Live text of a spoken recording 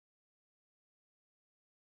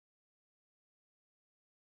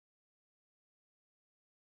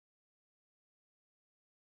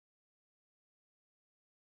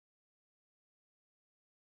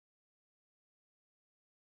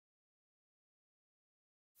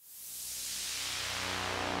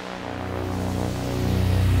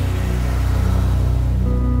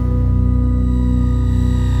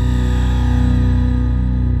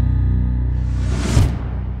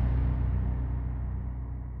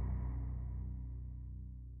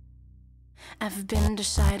I've been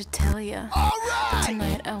shy to tell ya, but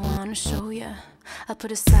tonight I wanna show ya. I'll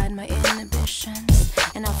put aside my inhibitions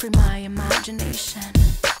and I'll free my imagination.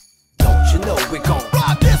 Don't you know we gon'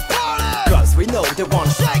 rock this party? Cause we know they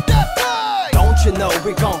wanna shake that thing. Don't you know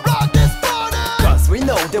we gon' rock this party? Cause we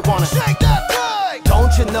know they wanna shake that thing.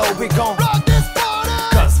 Don't you know we gon' rock this party?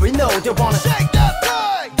 Cause we know they wanna shake that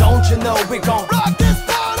thing. Don't you know we gon' rock this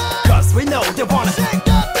party? Cause we know they wanna shake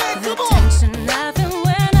that thing. The tension I feel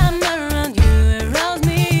when I'm around you arouse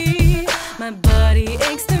me. My body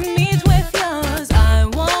aches to meet with yours. I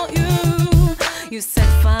want you. You set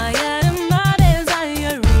fire to my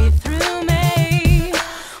desire, read through me.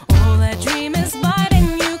 All I dream is biting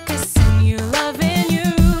you, kissing you, loving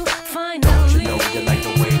you. Finally, don't you know you like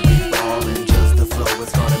the way we ballin'? Just the flow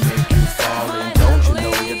is gonna make you fallin'. Don't you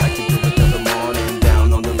know you like to do it till the morning?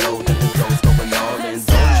 Down on the low, that the flow's going all in.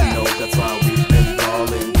 Don't you know that's why we've been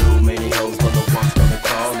ballin'? Too many hoes, but the one's gonna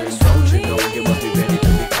call in. Don't you know you must be ready to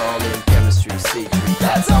be callin'? Chemistry, C3,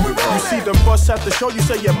 that's how we roll. You see them busts at the show, you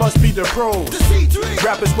say it must be the pros.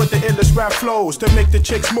 Rappers with the illest rap flows to make the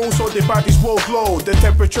chicks move so their bodies will glow. The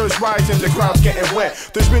temperature's rising, the crowd's getting wet.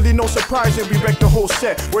 There's really no surprise and we wreck the whole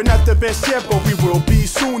set. We're not the best yet, but we will be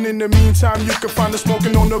soon. In the meantime, you can find us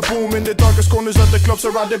smoking on the boom in the darkest corners of the club,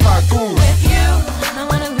 surrounded by goons. with you, I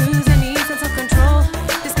wanna lose any sense of control.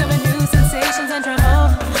 Discover new sensations and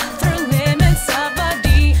travel through limits of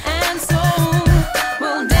body and soul.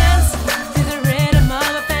 We'll dance to the rhythm of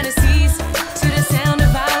our fantasies, to the sound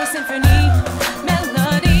of our symphony,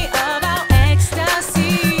 melody of our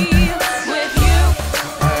ecstasy. With you,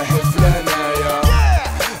 أحسنا يا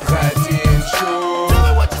غادي نشوف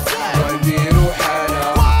ونديرو حالة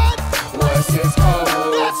واسس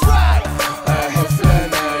قوي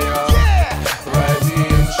أحسنا يا غادي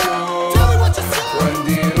نشوف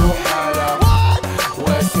ونديرو حالة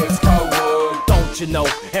واسس قوي. Don't you know,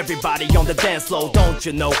 everybody on the dance floor. Don't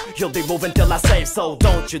you know, you'll be moving till I say so.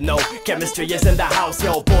 Don't you know, chemistry is in the house,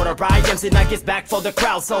 yo. Porter MC Nike is back for the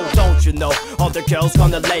crowd, so don't you know, all the girls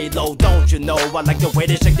gonna lay low. Don't you know, I like the way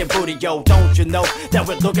they shake their booty, yo. Don't you know, that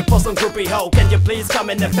we're looking for some groupie hoe. Can you please come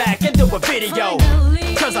in the back and do a video?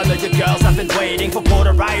 Cause I know you girls have been waiting for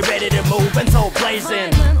Porter ready to move and so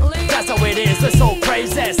blazing. That's how it is, we're so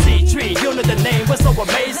crazy. C3, you know the name, we're so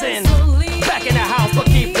amazing. Back in the house, but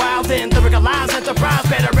keep wildin'. Lyrical lines, enterprise,